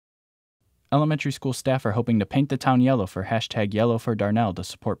Elementary school staff are hoping to paint the town yellow for hashtag Yellow for Darnell to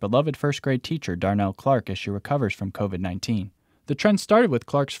support beloved first grade teacher Darnell Clark as she recovers from COVID-19. The trend started with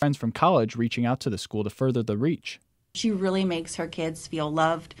Clark's friends from college reaching out to the school to further the reach. She really makes her kids feel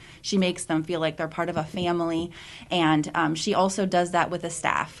loved. She makes them feel like they're part of a family, and she also does that with the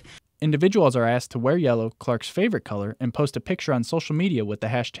staff. Individuals are asked to wear yellow, Clark's favorite color, and post a picture on social media with the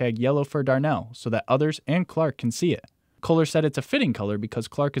hashtag Yellow for Darnell so that others and Clark can see it. Kohler said it's a fitting color because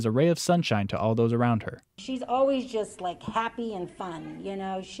Clark is a ray of sunshine to all those around her. She's always just like happy and fun. You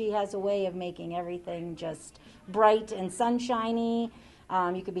know, she has a way of making everything just bright and sunshiny.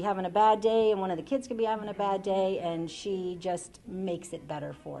 You could be having a bad day and one of the kids could be having a bad day, and she just makes it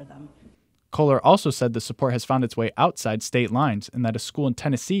better for them. Kohler also said the support has found its way outside state lines and that a school in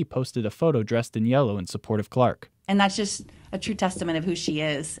Tennessee posted a photo dressed in yellow in support of Clark. And that's just a true testament of who she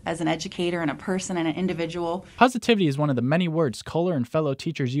is as an educator and a person and an individual. Positivity is one of the many words Kohler and fellow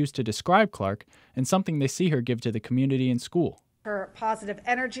teachers use to describe Clark and something they see her give to the community and school. Her positive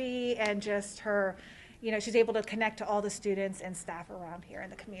energy and just her, she's able to connect to all the students and staff around here in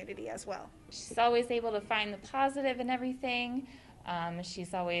the community as well. She's always able to find the positive in everything.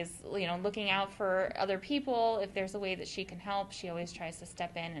 She's always, looking out for other people. If there's a way that she can help, she always tries to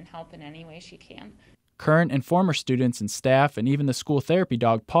step in and help in any way she can. Current and former students and staff and even the school therapy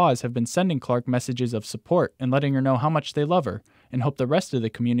dog Paws have been sending Clark messages of support and letting her know how much they love her and hope the rest of the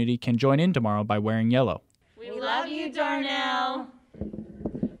community can join in tomorrow by wearing yellow. We love you, Darnell.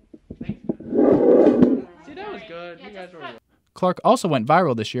 See, that was good. You guys were good. Clark also went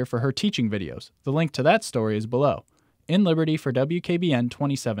viral this year for her teaching videos. The link to that story is below. In Liberty for WKBN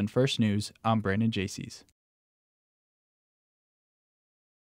 27 First News, I'm Brandon Jaycees.